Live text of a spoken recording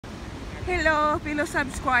Hello, fellow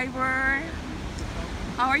subscriber.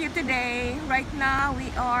 How are you today? Right now,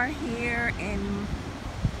 we are here in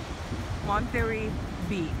Monterey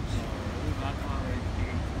Beach. Not Orange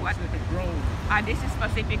Beach. What? Pacific Grove. This is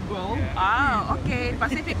Pacific Grove. Yeah. Ah, okay,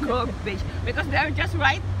 Pacific Grove Beach. Because they're just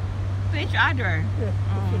right to each other.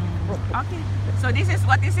 Okay, so this is,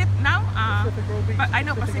 what is it now? Pacific Grove Beach. I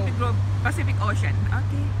know Pacific Grove, Pacific Ocean.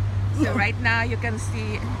 Okay, so right now you can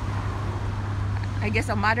see, I guess,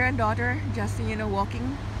 a mother and daughter just,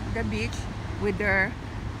 walking the beach with their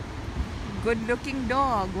good-looking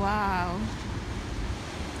dog. Wow.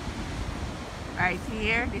 Right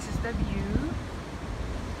here, this is the view.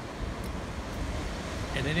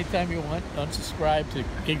 And anytime you want, unsubscribe to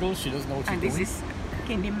Giggle. She doesn't know what she's And doing. this is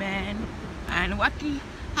Candyman. And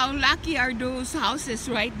how lucky are those houses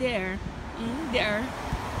right there? They're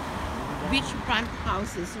beachfront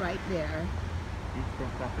houses right there.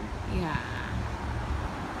 Beachfront property. Yeah.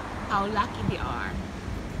 How lucky they are.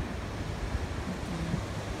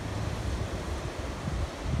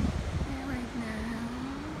 Right now.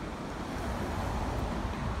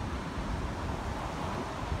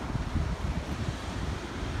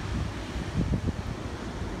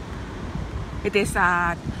 It is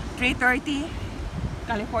 3:30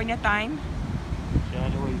 California time,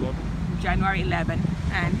 January 11th. January 11,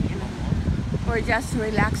 and we're just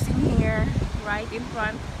relaxing here right in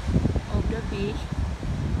front of the beach,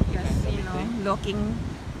 just looking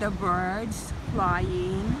the birds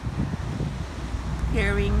flying,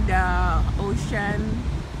 hearing the ocean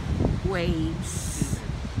waves,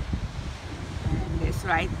 and it's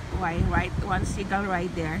right one seagull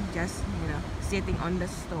right there, just sitting on the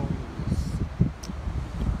stones.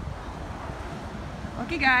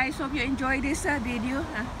 Okay guys, hope you enjoy this video.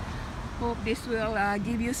 Hope this will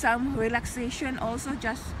give you some relaxation, also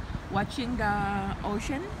just watching the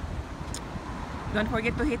ocean. Don't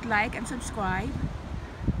forget to hit like and subscribe,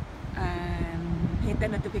 and hit the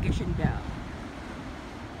notification bell.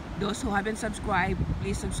 Those who haven't subscribed,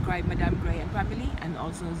 please subscribe Madam Gray and family, and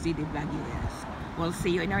also ZD Vlog US. We'll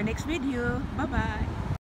see you in our next video. Bye bye.